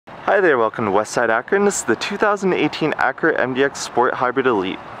Hi there, welcome to Westside Acura, and this is the 2018 Acura MDX Sport Hybrid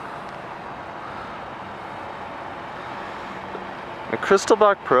Elite. In Crystal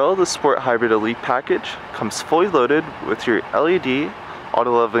Black Pearl, the Sport Hybrid Elite package comes fully loaded with your LED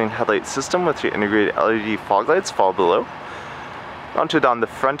auto-leveling headlight system with your integrated LED fog lights fall below. Mounted on the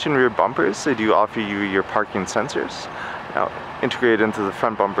front and rear bumpers, they do offer you your parking sensors. Now, integrated into the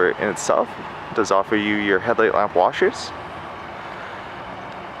front bumper in itself, it does offer you your headlight lamp washers.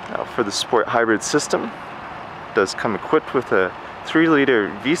 Now for the Sport Hybrid system, it does come equipped with a 3-liter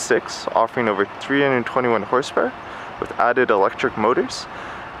V6 offering over 321 horsepower with added electric motors.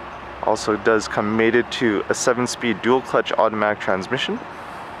 Also does come mated to a 7-speed dual clutch automatic transmission.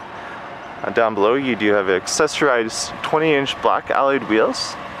 Down below you do have accessorized 20-inch black alloyed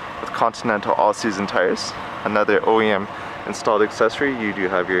wheels with Continental all-season tires. Another OEM installed accessory, you do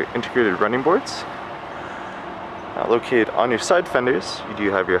have your integrated running boards. Located on your side fenders, you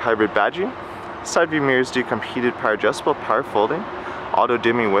do have your hybrid badging. Side view mirrors do come heated, power adjustable, power folding, auto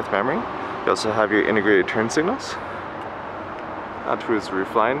dimming with memory. You also have your integrated turn signals. Towards the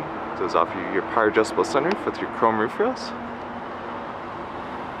roof line, it does offer you your power adjustable sunroof with your chrome roof rails.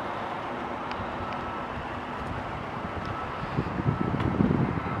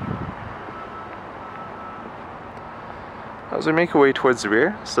 As we make our way towards the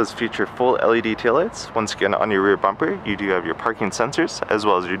rear, this does feature full LED taillights. Once again, on your rear bumper, you do have your parking sensors as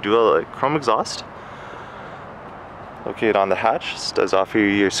well as your dual chrome exhaust. Located on the hatch, this does offer you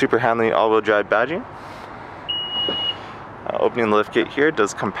your super handling all-wheel drive badging. Opening the lift gate here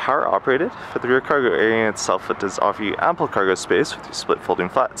does come power operated. For the rear cargo area itself, it does offer you ample cargo space with your split folding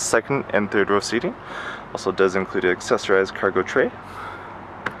flat second and third row seating. Also does include an accessorized cargo tray.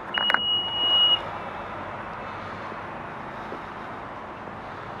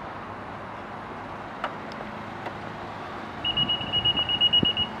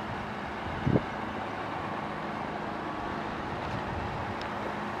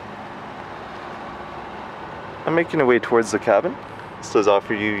 Making our way towards the cabin, this does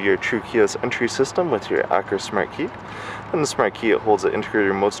offer you your true keyless entry system with your Acura Smart Key. And the Smart Key, it holds an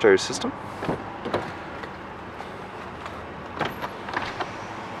integrated remote starter system.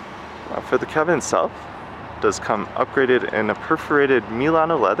 For the cabin itself, it does come upgraded in a perforated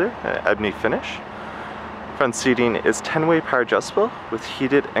Milano leather, an ebony finish. Front seating is 10-way power adjustable with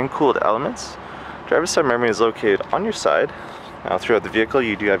heated and cooled elements. Driver's side memory is located on your side. Now throughout the vehicle,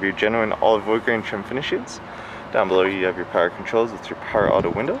 you do have your genuine olive wood grain trim finishes. Down below you have your power controls with your power auto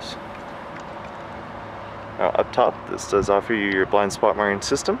windows. Now up top, this does offer you your blind spot monitoring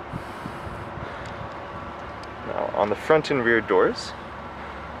system. Now on the front and rear doors,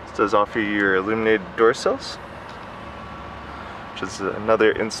 this does offer you your illuminated door sills, which is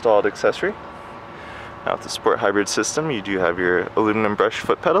another installed accessory. Now with the Sport Hybrid system, you do have your aluminum brush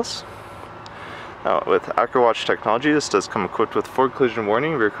foot pedals. Now with Acura Watch technology, this does come equipped with forward collision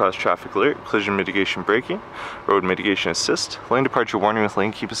warning, rear cross traffic alert, collision mitigation braking, road mitigation assist, lane departure warning with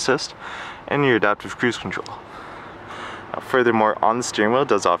lane keep assist, and your adaptive cruise control. Now furthermore, on the steering wheel, it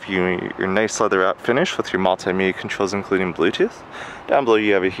does offer you your nice leather wrap finish with your multimedia controls including Bluetooth. Down below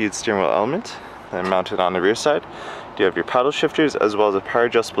you have a heated steering wheel element, and mounted on the rear side, you have your paddle shifters as well as a power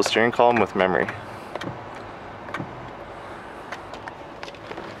adjustable steering column with memory.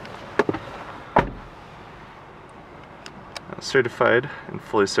 Certified and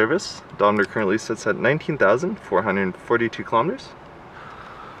fully serviced. The odometer currently sits at 19,442 kilometers.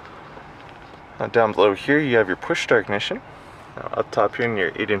 Now down below here you have your push start ignition. Now up top here in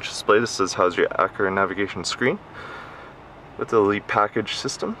your 8-inch display, this is houses your Acura navigation screen. With the Elite package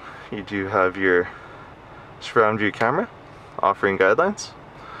system, you do have your surround view camera offering guidelines.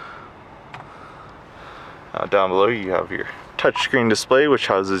 Now down below you have your touchscreen display, which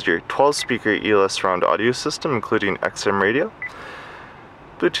houses your 12-speaker ELS surround audio system including XM radio,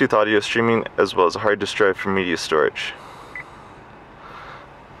 Bluetooth audio streaming, as well as a hard disk drive for media storage.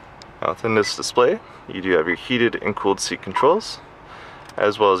 Now within this display, you do have your heated and cooled seat controls,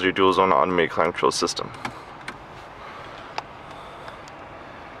 as well as your dual zone automated climate control system.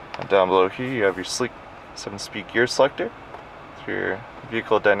 And down below here you have your sleek 7-speed gear selector through your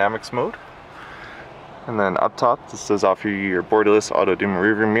vehicle dynamics mode. And then up top, this does offer you your borderless auto dim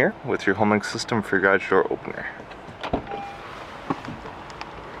rearview mirror with your HomeLink system for your garage door opener.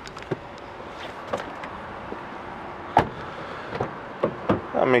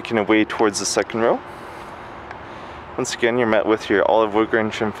 Now making our way towards the second row. Once again, you're met with your olive wood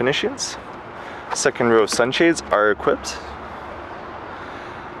grain trim finishings. Second row sunshades are equipped.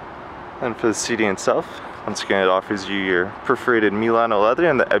 And for the seating itself, once again it offers you your perforated Milano leather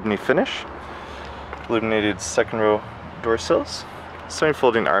and the ebony finish. Illuminated second row door sills,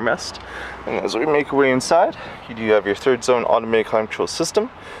 semi-folding armrest. And as we make our way inside, you do have your third zone automatic climate control system,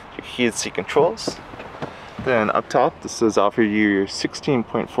 your heated seat controls. Then up top, this does offer you your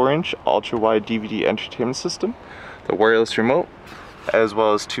 16.4-inch ultra-wide DVD entertainment system, the wireless remote, as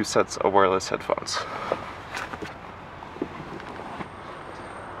well as 2 sets of wireless headphones.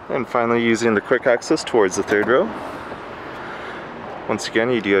 And finally, using the quick access towards the third row. Once again,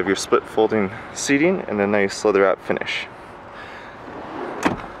 you do have your split folding seating and a nice leather wrap finish.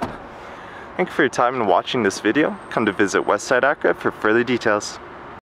 Thank you for your time and watching this video. Come to visit Westside Acura for further details.